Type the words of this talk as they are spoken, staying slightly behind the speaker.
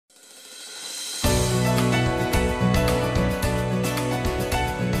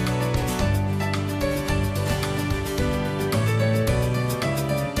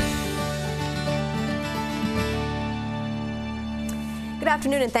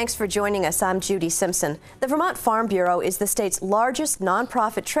afternoon and thanks for joining us. I'm Judy Simpson. The Vermont Farm Bureau is the state's largest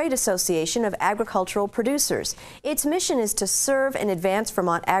nonprofit trade association of agricultural producers. Its mission is to serve and advance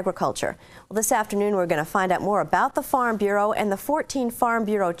Vermont agriculture. Well, this afternoon we're going to find out more about the Farm Bureau and the 14 Farm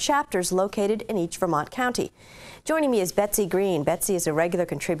Bureau chapters located in each Vermont county. Joining me is Betsy Green. Betsy is a regular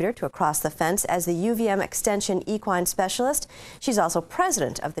contributor to Across the Fence as the UVM Extension Equine Specialist. She's also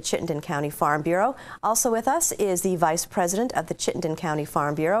president of the Chittenden County Farm Bureau. Also with us is the vice president of the Chittenden County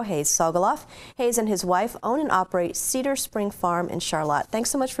Farm Bureau, Hayes Sogoloff. Hayes and his wife own and operate Cedar Spring Farm in Charlotte.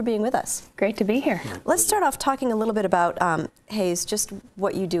 Thanks so much for being with us. Great to be here. Let's start off talking a little bit about, Hayes, just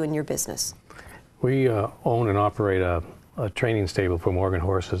what you do in your business. We own and operate a training stable for Morgan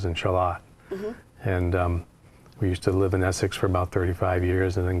horses in Charlotte. And we used to live in Essex for about 35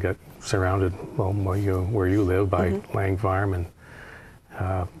 years and then got surrounded, well, where you live, by Lang Farm,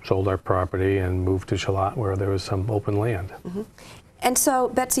 and sold our property and moved to Charlotte where there was some open land. And so,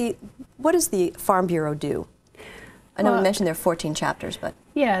 Betsy, what does the Farm Bureau do? I know we mentioned there are 14 chapters, but...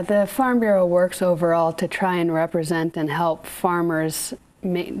 Yeah, the Farm Bureau works overall to try and represent and help farmers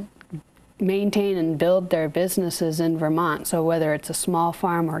maintain and build their businesses in Vermont. So whether it's a small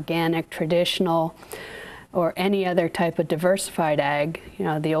farm, organic, traditional, or any other type of diversified ag, you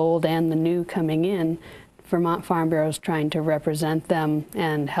know, the old and the new coming in, Vermont Farm Bureau is trying to represent them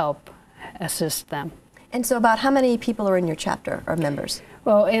and help assist them. And so about how many people are in your chapter, or members?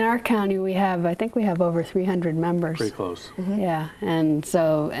 Well, in our county we have, I think we have over 300 members. Pretty close. Yeah, and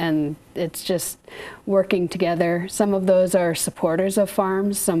so, and it's just working together. Some of those are supporters of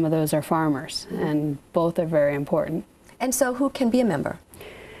farms, some of those are farmers, and both are very important. And so who can be a member?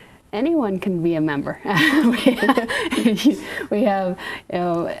 Anyone can be a member. We have, you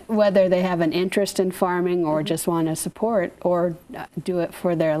know, whether they have an interest in farming or just want to support or do it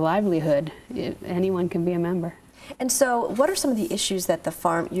for their livelihood, anyone can be a member. And so what are some of the issues that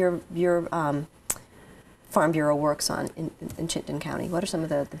the your Farm Bureau works on in Chittenden County? What are some of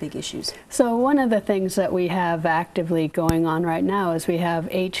the big issues? So one of the things that we have actively going on right now is we have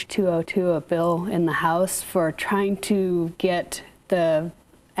H202, a bill in the House for trying to get the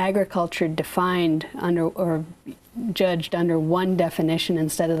agriculture defined under or judged under one definition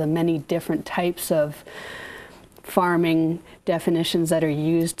instead of the many different types of farming definitions that are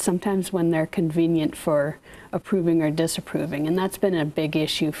used sometimes when they're convenient for approving or disapproving. And that's been a big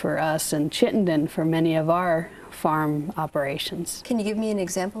issue for us in Chittenden for many of our farm operations. Can you give me an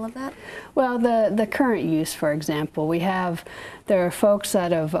example of that? Well, the current use, for example, there are folks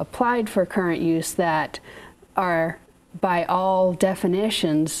that have applied for current use that are, by all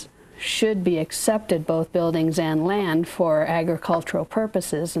definitions, should be accepted, both buildings and land, for agricultural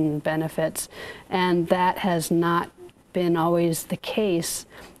purposes and benefits, and that has not been always the case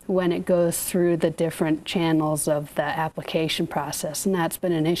when it goes through the different channels of the application process, and that's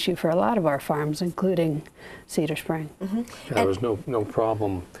been an issue for a lot of our farms, including Cedar Spring. Yeah, there was no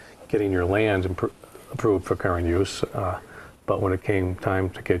problem getting your land approved for current use, but when it came time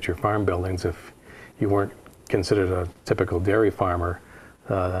to get your farm buildings, if you weren't considered a typical dairy farmer,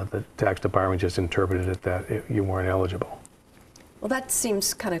 the tax department just interpreted it that you weren't eligible. Well, that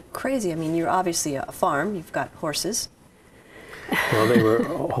seems kind of crazy. I mean, you're obviously a farm, you've got horses. Well, they were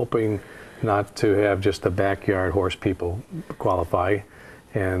hoping not to have just the backyard horse people qualify,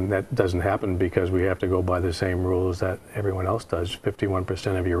 and that doesn't happen because we have to go by the same rules that everyone else does.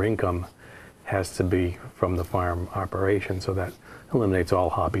 51% of your income has to be from the farm operation, so that eliminates all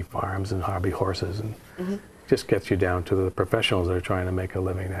hobby farms and hobby horses, and just gets you down to the professionals that are trying to make a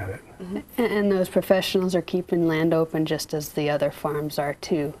living at it. And those professionals are keeping land open just as the other farms are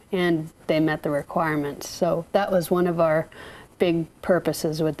too, and they met the requirements. So that was one of our big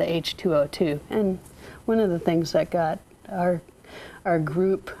purposes with the H202, and one of the things that got our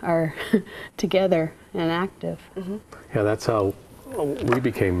group together and active. Yeah, that's how we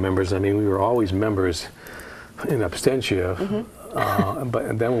became members. I mean, we were always members in absentia,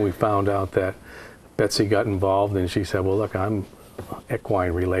 but then when we found out that Betsy got involved and she said, well, look, I'm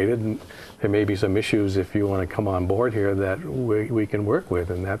equine related and there may be some issues if you want to come on board here that we can work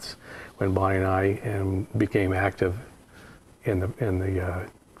with, and that's when Bonnie and I became active in the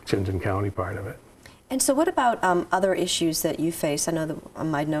Chittenden County part of it. And so what about other issues that you face? I know that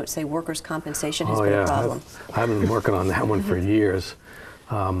my notes say workers' compensation has been a problem. I've been working on that one for years.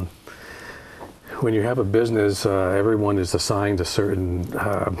 When you have a business, everyone is assigned a certain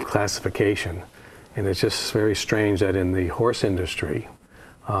classification. And it's just very strange that in the horse industry,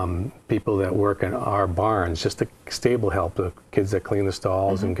 people that work in our barns, just the stable help, the kids that clean the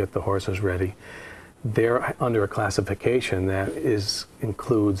stalls and get the horses ready, they're under a classification that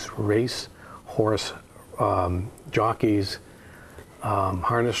includes race horse jockeys,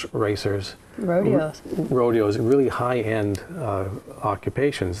 harness racers, Rodeos. rodeos, really high-end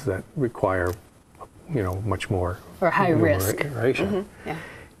occupations that require, you know, much more Or high risk. remuneration. Yeah.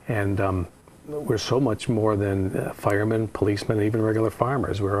 And we're so much more than firemen, policemen, and even regular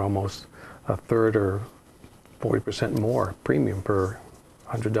farmers. We're almost a third or 40% more premium per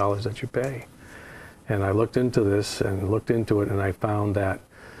 $100 that you pay. And I looked into this and looked into it, and I found that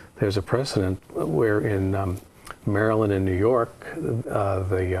there's a precedent where in Maryland and New York,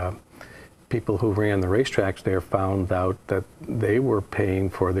 the people who ran the racetracks there found out that they were paying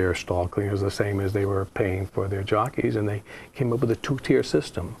for their stall cleaners the same as they were paying for their jockeys, and they came up with a two-tier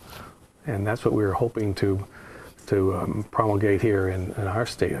system. And that's what we were hoping to promulgate here in our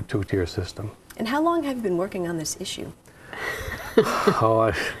state, a two-tier system. And how long have you been working on this issue?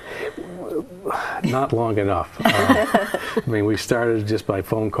 Oh, not long enough. I mean, we started just by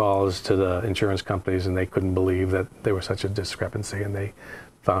phone calls to the insurance companies, and they couldn't believe that there was such a discrepancy, and they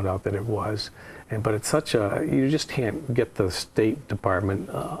found out that it was. But it's such a, you just can't get the State Department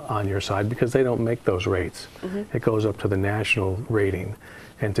on your side because they don't make those rates. It goes up to the national rating.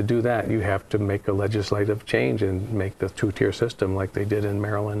 And to do that, you have to make a legislative change and make the two-tier system like they did in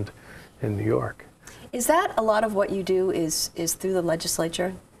Maryland and New York. Is that a lot of what you do is through the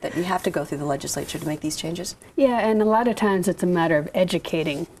legislature? That you have to go through the legislature to make these changes? Yeah, and a lot of times it's a matter of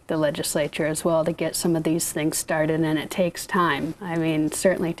educating the legislature as well to get some of these things started, and it takes time. I mean, it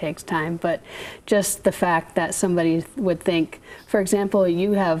certainly takes time, but just the fact that somebody would think, for example,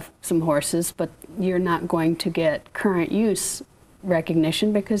 you have some horses, but you're not going to get current use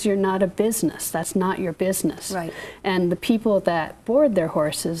recognition because you're not a business. That's not your business. Right. And the people that board their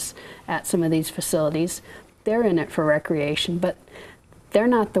horses at some of these facilities, they're in it for recreation, but they're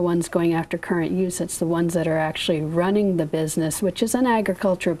not the ones going after current use. It's the ones that are actually running the business, which is an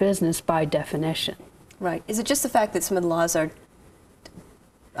agricultural business by definition. Right. Is it just the fact that some of the laws are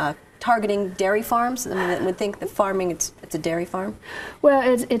targeting dairy farms? I mean, I would think that farming, it's a dairy farm. Well,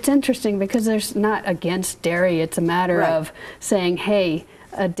 it's interesting because there's not against dairy. It's a matter of saying, hey,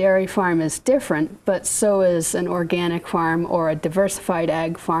 a dairy farm is different, but so is an organic farm or a diversified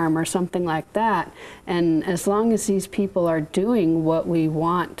ag farm or something like that. And as long as these people are doing what we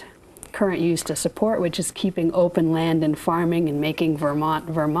want current use to support, which is keeping open land and farming and making Vermont,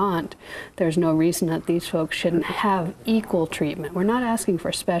 Vermont, there's no reason that these folks shouldn't have equal treatment. We're not asking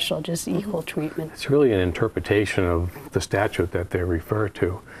for special, just equal treatment. It's really an interpretation of the statute that they refer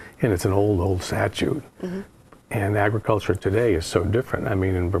to, and it's an old statute. And agriculture today is so different. I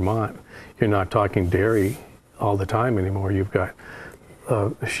mean, in Vermont, you're not talking dairy all the time anymore. You've got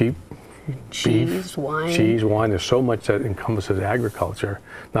sheep, beef, wine. cheese, wine. There's so much that encompasses agriculture.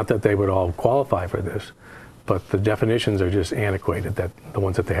 Not that they would all qualify for this, but the definitions are just antiquated, that the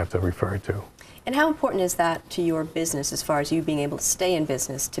ones that they have to refer to. And how important is that to your business as far as you being able to stay in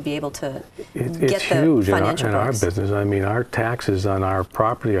business, to be able to It's get the huge financial in our perks? business. I mean, our taxes on our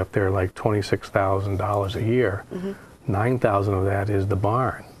property up there are like $26,000 a year. $9,000 of that is the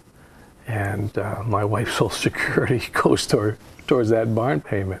barn. And my wife's Social Security goes towards that barn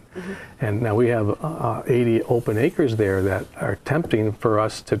payment. And now we have 80 open acres there that are tempting for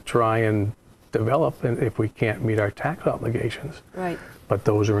us to try and develop if we can't meet our tax obligations. Right. But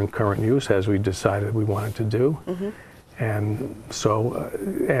those are in current use as we decided we wanted to do. And so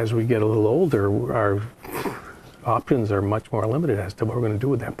as we get a little older, our options are much more limited as to what we're going to do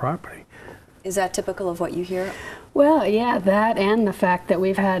with that property. Is that typical of what you hear? Well, yeah, that and the fact that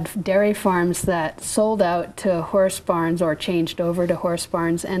we've had dairy farms that sold out to horse barns or changed over to horse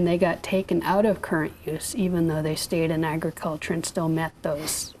barns, and they got taken out of current use even though they stayed in agriculture and still met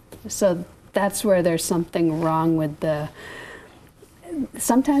those. So that's where there's something wrong with the,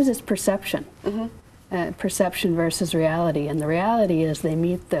 sometimes it's perception. Perception versus reality, and the reality is they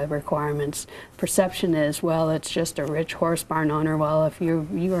meet the requirements. Perception is, well, it's just a rich horse barn owner. Well, if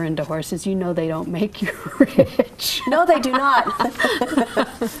you are into horses, you know they don't make you rich. No, they do not.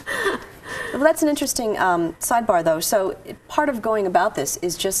 Well, that's an interesting sidebar, though. So part of going about this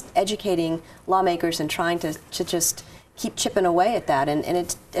is just educating lawmakers and trying to just keep chipping away at that, and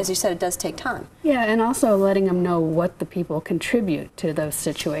it, as you said, it does take time. Yeah, and also letting them know what the people contribute to those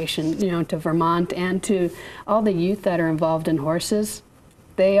situations, you know, to Vermont and to all the youth that are involved in horses.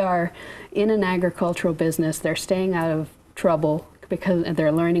 They are in an agricultural business, they're staying out of trouble because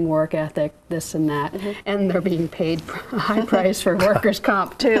they're learning work ethic, this and that, and they're being paid a high price for workers'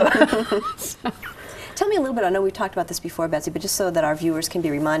 comp, too. Tell me a little bit, I know we've talked about this before, Betsy, but just so that our viewers can be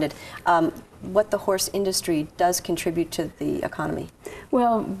reminded, what the horse industry does contribute to the economy?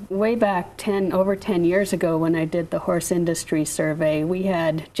 Well, way back over 10 years ago when I did the horse industry survey, we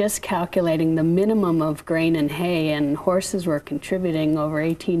had just calculating the minimum of grain and hay, and horses were contributing over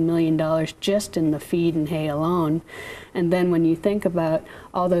 $18 million just in the feed and hay alone. And then when you think about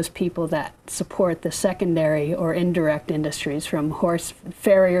all those people that support the secondary or indirect industries, from horse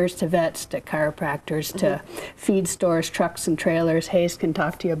farriers to vets to chiropractors to feed stores, trucks and trailers. Hayes can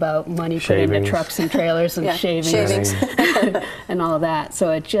talk to you about money put into trucks and trailers and shavings and all of that.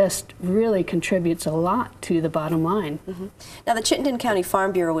 So it just really contributes a lot to the bottom line. Now, the Chittenden County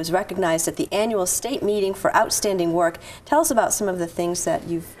Farm Bureau was recognized at the annual state meeting for outstanding work. Tell us about some of the things that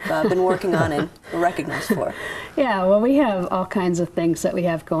you've been working on and were recognized for. Yeah, well, we have all kinds of things that we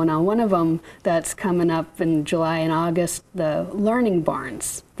have going on. One of them that's coming up in July and August, the learning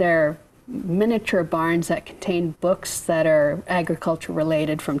barns. They're miniature barns that contain books that are agriculture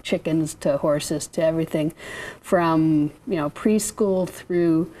related, from chickens to horses to everything, from preschool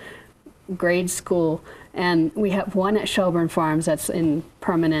through grade school. And we have one at Shelburne Farms that's in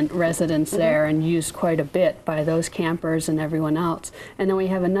permanent residence there and used quite a bit by those campers and everyone else. And then we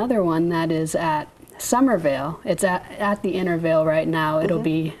have another one that is at Somerville. It's at the Intervale right now. It'll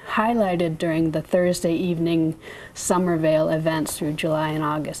be highlighted during the Thursday evening Somerville events through July and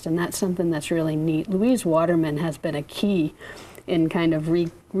August, and that's something that's really neat. Louise Waterman has been a key in kind of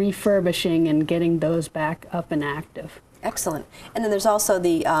refurbishing and getting those back up and active. Excellent. And then there's also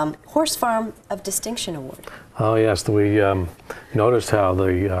the Horse Farm of Distinction Award. Oh yes, we noticed how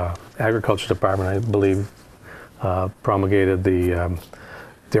the Agriculture Department, I believe, promulgated the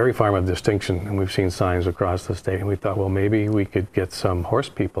Dairy Farm of Distinction, and we've seen signs across the state, and we thought, well, maybe we could get some horse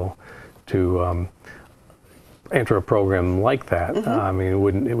people to enter a program like that. I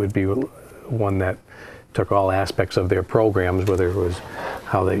mean, it would be one that took all aspects of their programs, whether it was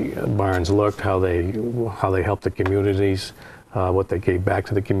how the barns looked, how they helped the communities, what they gave back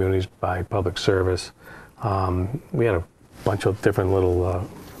to the communities by public service. We had a bunch of different little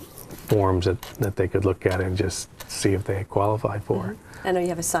forms that they could look at and just see if they qualified for. I know you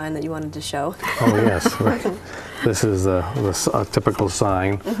have a sign that you wanted to show. Oh yes, right. This is a typical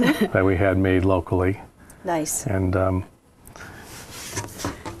sign that we had made locally. Nice. And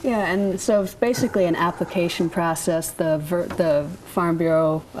yeah, and so it's basically an application process. The Farm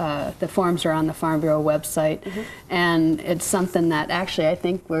Bureau, the forms are on the Farm Bureau website, and it's something that actually I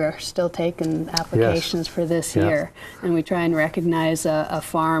think we're still taking applications for this year, and we try and recognize a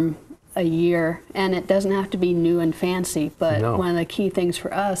farm a year, and it doesn't have to be new and fancy, but one of the key things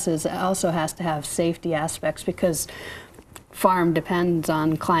for us is it also has to have safety aspects, because farm depends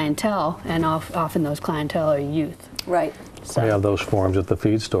on clientele, and often those clientele are youth. Right. So we have those forms at the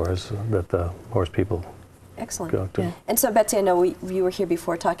feed stores that the horse people go to. Yeah. And so, Betsy, I know you were here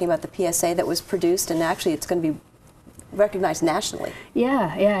before talking about the PSA that was produced, and actually it's going to be recognized nationally.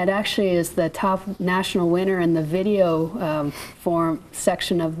 Yeah, it actually is the top national winner in the video form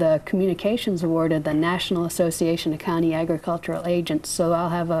section of the Communications Award of the National Association of County Agricultural Agents. So I'll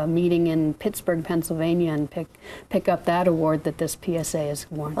have a meeting in Pittsburgh, Pennsylvania, and pick up that award that this PSA has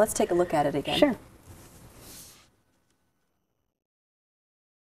won. Let's take a look at it again. Sure.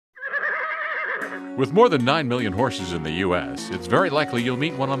 With more than 9 million horses in the U.S., it's very likely you'll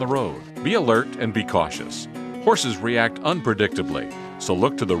meet one on the road. Be alert and be cautious. Horses react unpredictably, so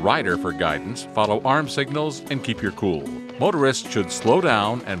look to the rider for guidance, follow arm signals, and keep your cool. Motorists should slow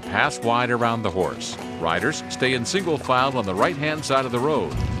down and pass wide around the horse. Riders, stay in single file on the right-hand side of the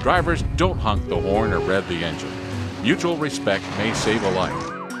road. Drivers, don't honk the horn or rev the engine. Mutual respect may save a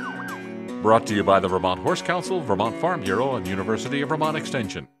life. Brought to you by the Vermont Horse Council, Vermont Farm Bureau, and University of Vermont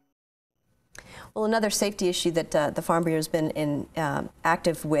Extension. Well, another safety issue that the Farm Bureau has been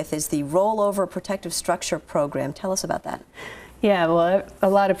active with is the Rollover Protective Structure Program. Tell us about that. Yeah, well, a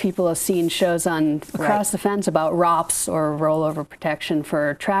lot of people have seen shows on Across the Fence about ROPS, or rollover protection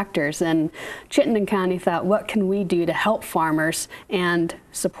for tractors, and Chittenden County thought, what can we do to help farmers and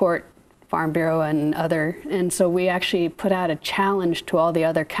support Farm Bureau and so we actually put out a challenge to all the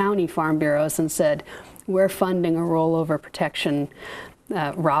other county Farm Bureaus and said, we're funding a rollover protection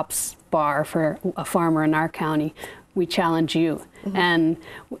ROPS bar for a farmer in our county. We challenge you. And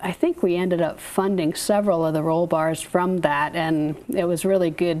I think we ended up funding several of the roll bars from that, and it was really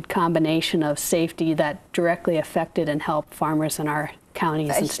good combination of safety that directly affected and helped farmers in our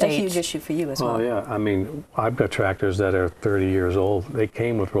counties and states. A huge issue for you as well. Oh yeah, I mean, I've got tractors that are 30 years old. They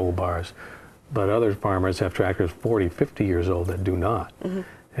came with roll bars, but other farmers have tractors 40, 50 years old that do not.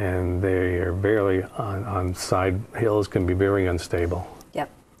 And they are barely on side hills, can be very unstable. Yep.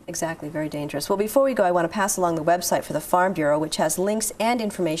 Exactly, very dangerous. Well, before we go, I want to pass along the website for the Farm Bureau, which has links and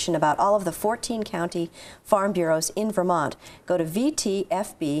information about all of the 14 county farm bureaus in Vermont. Go to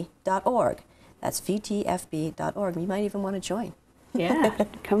vtfb.org. That's vtfb.org. You might even want to join. Yeah,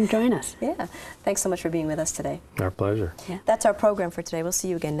 come join us. Yeah. Thanks so much for being with us today. Our pleasure. Yeah. That's our program for today. We'll see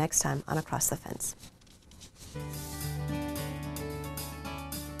you again next time on Across the Fence.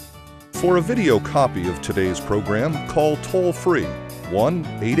 For a video copy of today's program, call toll-free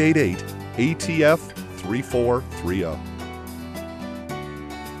 1-888-ATF-3430.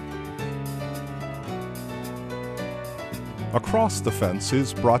 Across the Fence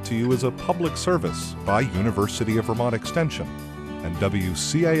is brought to you as a public service by University of Vermont Extension and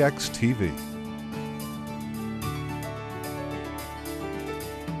WCAX-TV.